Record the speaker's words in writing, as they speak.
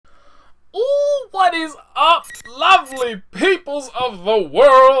What is up, lovely peoples of the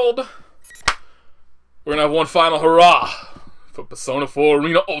world? We're gonna have one final hurrah for Persona 4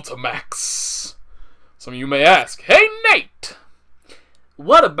 Arena Ultimax. Some of you may ask, hey Nate,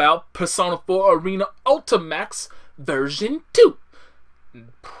 what about Persona 4 Arena Ultimax version 2?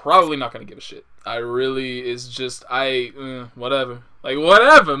 Probably not gonna give a shit. I really is just whatever. Like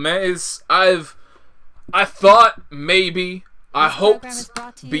whatever, man. I thought maybe, I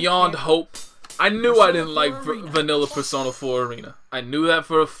hoped beyond hope. I knew I didn't like vanilla Persona 4 Arena. I knew that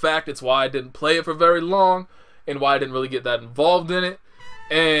for a fact. It's why I didn't play it for very long and why I didn't really get that involved in it.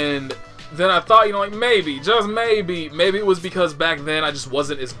 And then I thought, you know, like maybe, just maybe it was because back then I just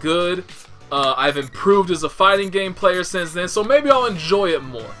wasn't as good. I've improved as a fighting game player since then, so maybe I'll enjoy it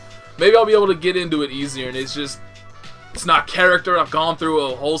more. Maybe I'll be able to get into it easier, and it's not character. I've gone through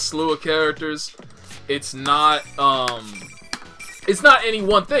a whole slew of characters. It's not any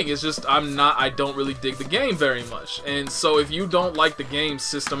one thing. It's just I don't really dig the game very much. And so if you don't like the game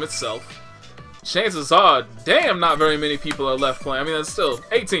system itself, chances are, damn, not very many people are left playing. I mean, that's still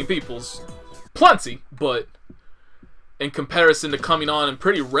 18 people's plenty, but in comparison to coming on and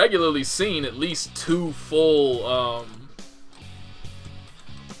pretty regularly seeing at least 2 full,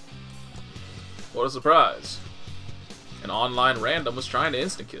 what a surprise. An online random was trying to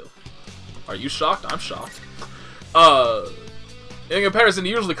insta-kill. Are you shocked? I'm shocked. In comparison to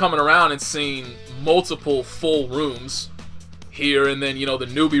usually coming around and seeing multiple full rooms here, and then, you know, the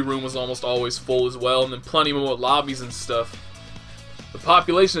newbie room was almost always full as well, and then plenty more lobbies and stuff. The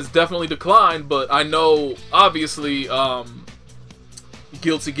population has definitely declined, but I know, obviously,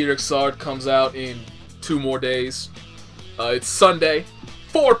 Guilty Gear Xrd comes out in 2 more days. It's Sunday,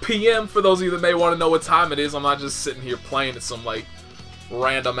 4 p.m. for those of you that may want to know what time it is. I'm not just sitting here playing at some, like,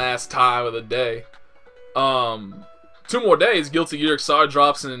 random-ass time of the day. 2 more days, Guilty Gear Xrd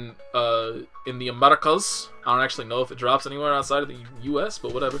drops in the Americas. I don't actually know if it drops anywhere outside of the US,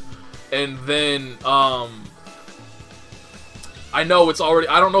 but whatever. And then, I know it's already,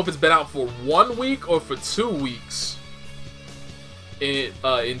 I don't know if it's been out for 1 week or for 2 weeks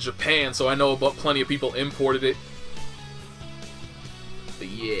in Japan, so I know about plenty of people imported it. But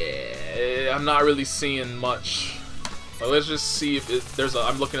yeah, I'm not really seeing much. Well, let's just see if there's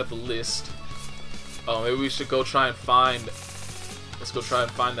I'm looking at the list. Oh, maybe we should go try and find, let's go try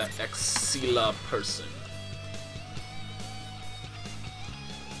and find that Exila person.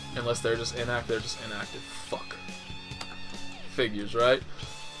 Unless they're just inactive, fuck. Figures, right?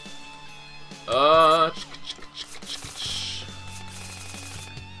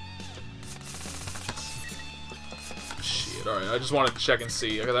 Shit, alright, I just wanted to check and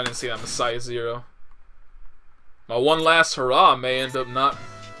see, because I didn't see that Messiah Zero. My one last hurrah may end up not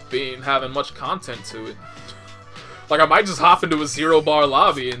having much content to it. Like, I might just hop into a 0-bar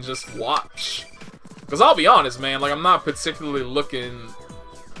lobby and just watch. Because I'll be honest, man, like, I'm not particularly looking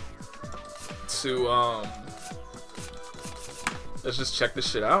to, let's just check this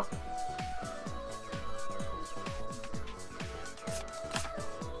shit out.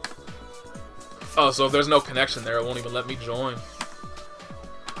 Oh, so if there's no connection there, it won't even let me join.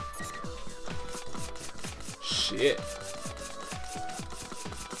 Shit.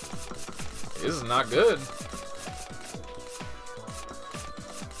 This is not good.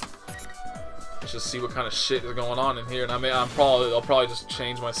 Let's just see what kind of shit is going on in here, and I'll probably just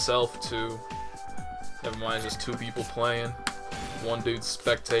change myself to, never mind, just 2 people playing, 1 dude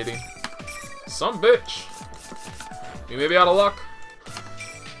spectating. Some bitch. We may be out of luck.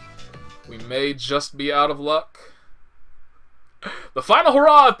 We may just be out of luck. The final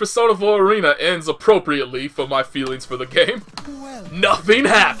hurrah of Persona 4 Arena ends appropriately for my feelings for the game. Well, nothing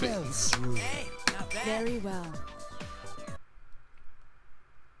happens. Hey, not bad. Very well.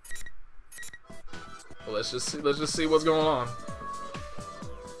 Well, let's just see what's going on.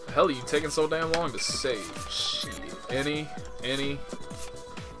 The hell are you taking so damn long to save? Shit. Any. I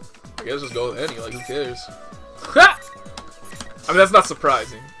guess just go with any, like, who cares? Ha! I mean, that's not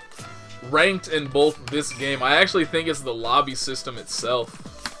surprising. Ranked in both this game, I actually think it's the lobby system itself.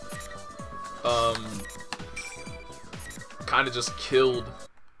 Kind of just killed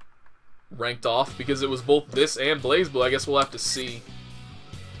ranked off, because it was both this and BlazBlue. I guess we'll have to see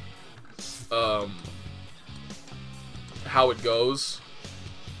how it goes.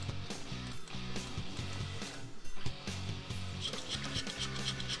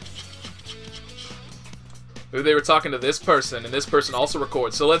 Maybe they were talking to this person, and this person also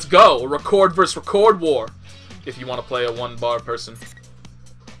records. So let's go! A record versus record war, if you want to play a 1-bar person.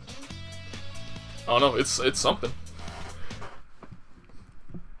 I don't know, it's something.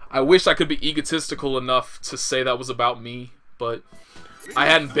 I wish I could be egotistical enough to say that was about me, but I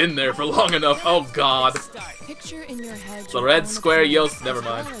hadn't been there for long enough. Oh god. Picture in your head The red square yells. Never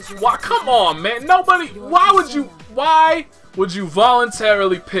mind. Why? Come on, man. Nobody. Why would you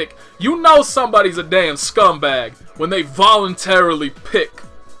voluntarily pick? You know somebody's a damn scumbag when they voluntarily pick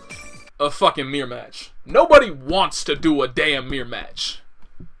a fucking mirror match. Nobody wants to do a damn mirror match.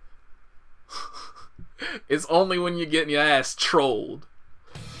 It's only when you're getting your ass trolled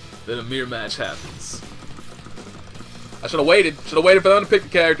that a mirror match happens. I should have waited. Should have waited for them to pick the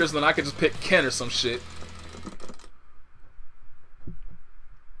characters, and then I could just pick Ken or some shit.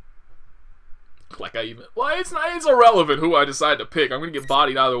 Like I even... Well, it's irrelevant who I decide to pick. I'm gonna get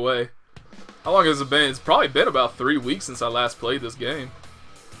bodied either way. How long has it been? It's probably been about 3 weeks since I last played this game.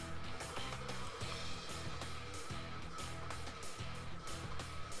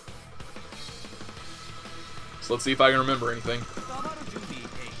 So let's see if I can remember anything.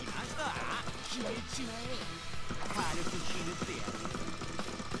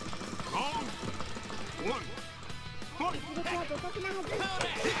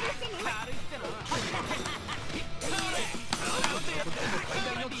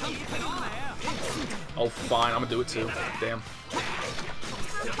 Oh, fine. I'm gonna do it too. Damn.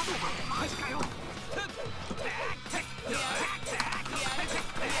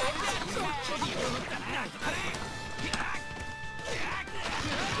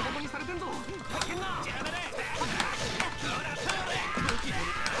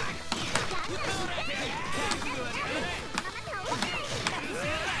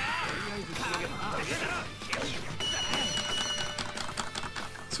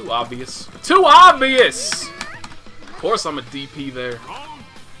 Too obvious. Too obvious! Of course I'm a DP there.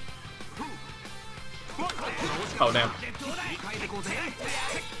 Oh, damn.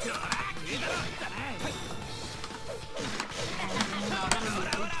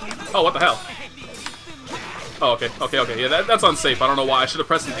 Oh, what the hell? Oh, okay, okay, okay. Yeah, that's unsafe. I don't know why. I should have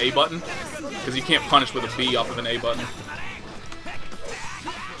pressed an A button. Because you can't punish with a B off of an A button.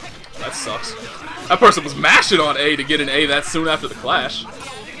 That sucks. That person was mashing on A to get an A that soon after the clash.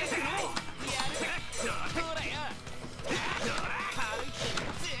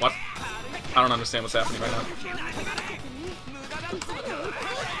 What? I don't understand what's happening right now.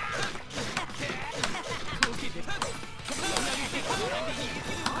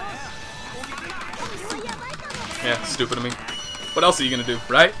 Yeah, stupid of me. What else are you gonna do,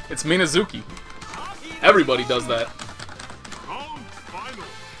 right? It's Minazuki. Everybody does that.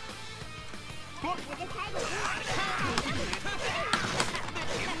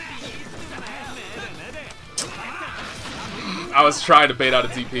 I was trying to bait out a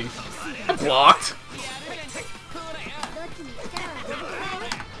DP. I blocked.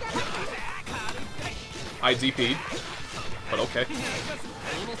 I DP'd. But okay.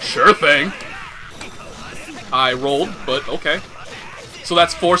 Sure thing. I rolled, but okay. So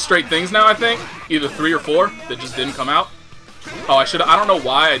that's 4 straight things now, I think. Either 3 or 4 that just didn't come out. Oh, I should. I don't know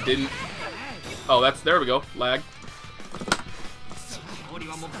why I didn't. Oh, that's. There we go. Lag.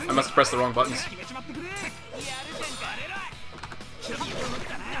 I must have pressed the wrong buttons.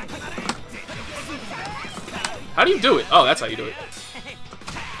 How do you do it? Oh, that's how you do it.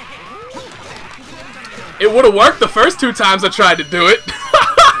 It would have worked the first 2 times I tried to do it,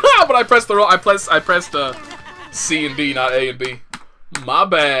 but I pressed the wrong. I pressed C and D, not A and B. My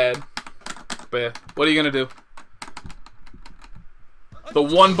bad. But yeah, what are you gonna do? The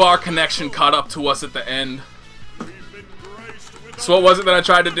 1-bar connection caught up to us at the end. So what was it that I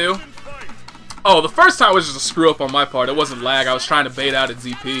tried to do? Oh, the first time was just a screw up on my part. It wasn't lag. I was trying to bait out a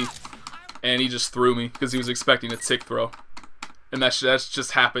ZP, and he just threw me because he was expecting a tick throw. And that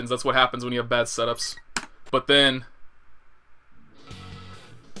just happens. That's what happens when you have bad setups. But then,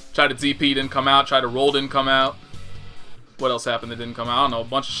 tried to DP, didn't come out. Tried to roll, didn't come out. What else happened that didn't come out? I don't know. A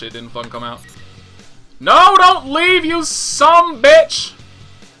bunch of shit didn't fucking come out. No, don't leave, you some bitch!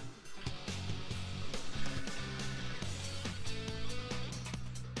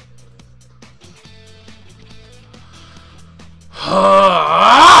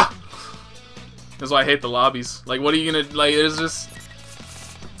 That's why I hate the lobbies. Like, what are you gonna, like, there's just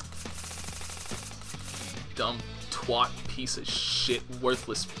dumb twat piece of shit,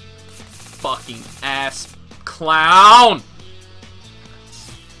 worthless fucking ass clown.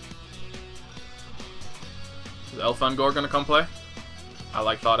 Is Elfangor gonna come play? I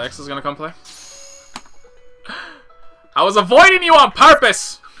like Thought X is gonna come play. I was avoiding you on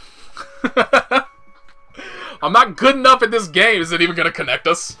purpose. I'm not good enough at this game. Is it even gonna connect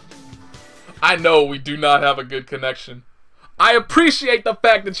us? I know we do not have a good connection. I appreciate the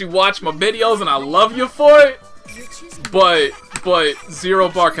fact that you watch my videos and I love you for it, but but 0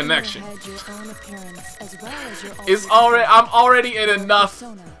 bar connection. It's already, I'm already in enough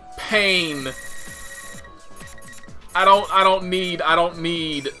pain. I don't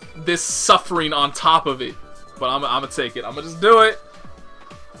need this suffering on top of it. But I'm gonna take it. I'm gonna just do it.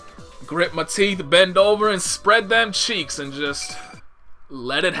 Grit my teeth, bend over, and spread them cheeks, and just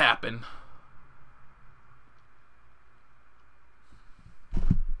let it happen.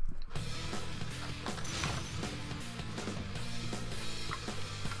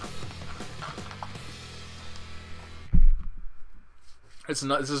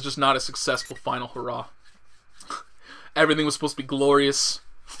 This is just not a successful final hurrah. Everything was supposed to be glorious.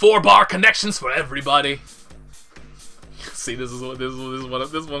 4 bar connections for everybody. See, this is what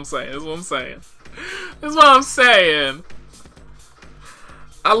I'm saying. This is what I'm saying. This is what I'm saying.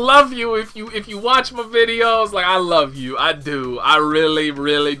 I love you if you watch my videos. Like, I love you. I do. I really,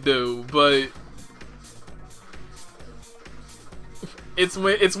 really do. But it's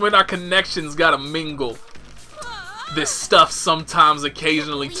when our connections gotta mingle. This stuff sometimes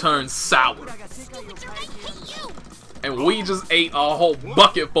occasionally turns sour. And we just ate a whole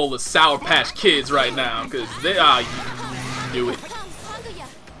bucket full of Sour Patch Kids right now, because they are, you knew it.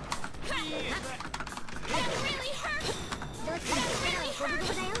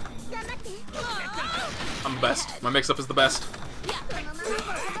 I'm the best. My mix-up is the best.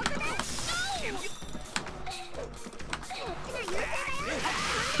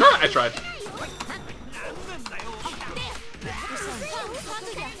 I tried.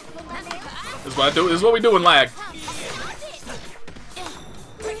 This is what I do. This is what we do in lag.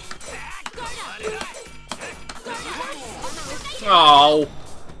 Oh.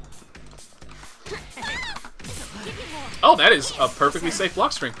 Oh, that is a perfectly safe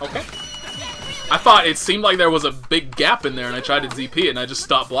block string. Okay. I thought it seemed like there was a big gap in there, and I tried to ZP it, and I just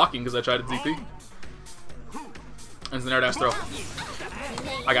stopped blocking because I tried to ZP. And it's an air dash throw.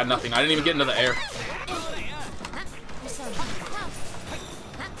 I got nothing. I didn't even get into the air.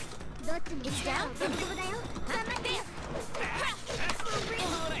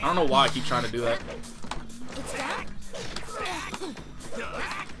 I don't know why I keep trying to do that.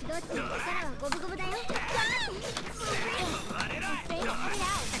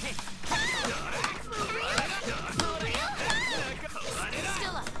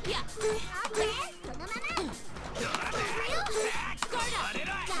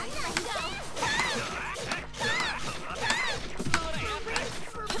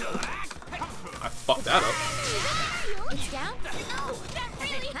 I fucked that up.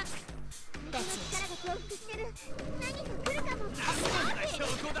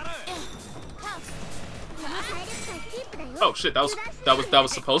 Oh shit, that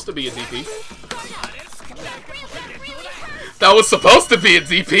was supposed to be a DP. That was supposed to be a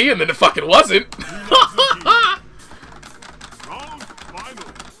DP, and then it fucking wasn't.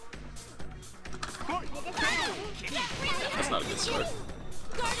 That's not a good start.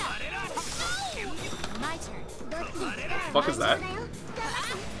 What the fuck is that?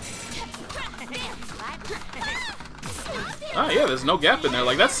 Ah, yeah, there's no gap in there.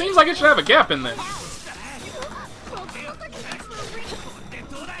 Like, that seems like it should have a gap in there.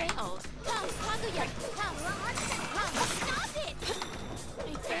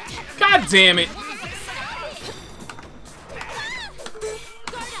 God damn it!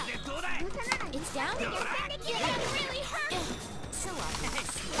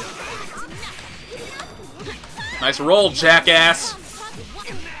 Nice roll, jackass!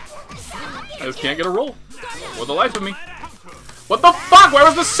 I just can't get a roll. For the life of me. What the fuck? Where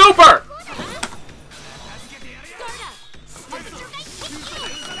was the super?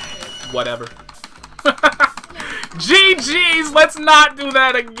 Whatever. GG's! Let's not do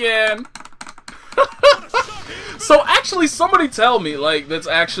that again. So actually, somebody tell me, like, that's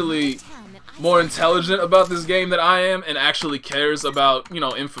actually more intelligent about this game than I am and actually cares about, you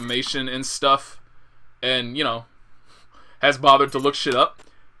know, information and stuff and, you know, has bothered to look shit up.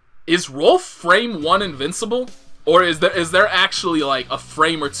 Is roll frame 1 invincible? Or is there actually, like, a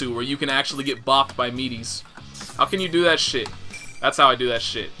frame or two where you can actually get bopped by meaties? How can you do that shit? That's how I do that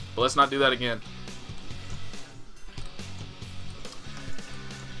shit. But let's not do that again.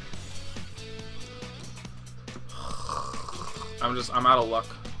 I'm out of luck.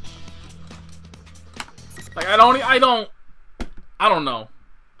 Like, I don't know.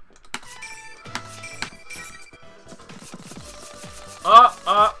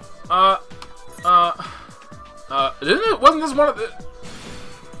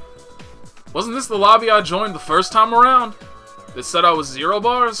 Wasn't this the lobby I joined the first time around? That said I was 0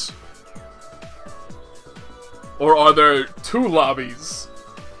 bars? Or are there 2 lobbies?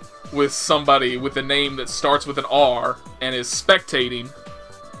 with somebody with a name that starts with an R and is spectating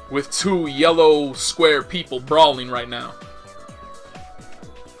with 2 yellow square people brawling right now.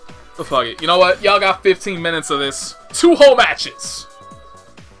 But fuck it. You know what? Y'all got 15 minutes of this. 2 whole matches.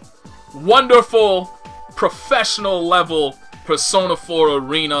 Wonderful, professional level Persona 4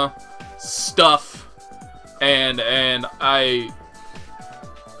 Arena stuff. And I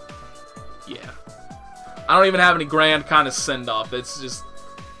don't even have any grand kind of send-off. It's just,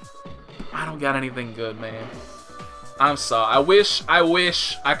 I don't got anything good, man. I'm sorry. I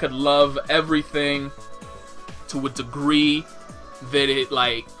wish I could love everything to a degree that it,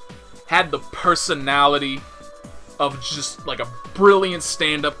 like, had the personality of just, like, a brilliant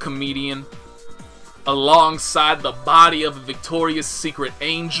stand-up comedian alongside the body of a Victoria's Secret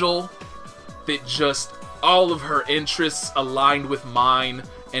angel that just, all of her interests aligned with mine,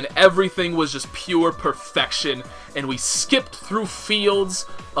 and everything was just pure perfection, and we skipped through fields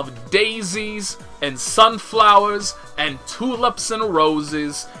of daisies and sunflowers and tulips and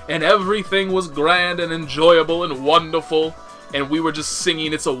roses, and everything was grand and enjoyable and wonderful, and we were just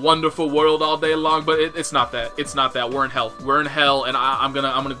singing "It's a Wonderful World" all day long. But it's not that. It's not that. We're in hell. We're in hell, and I'm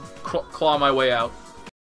gonna claw my way out.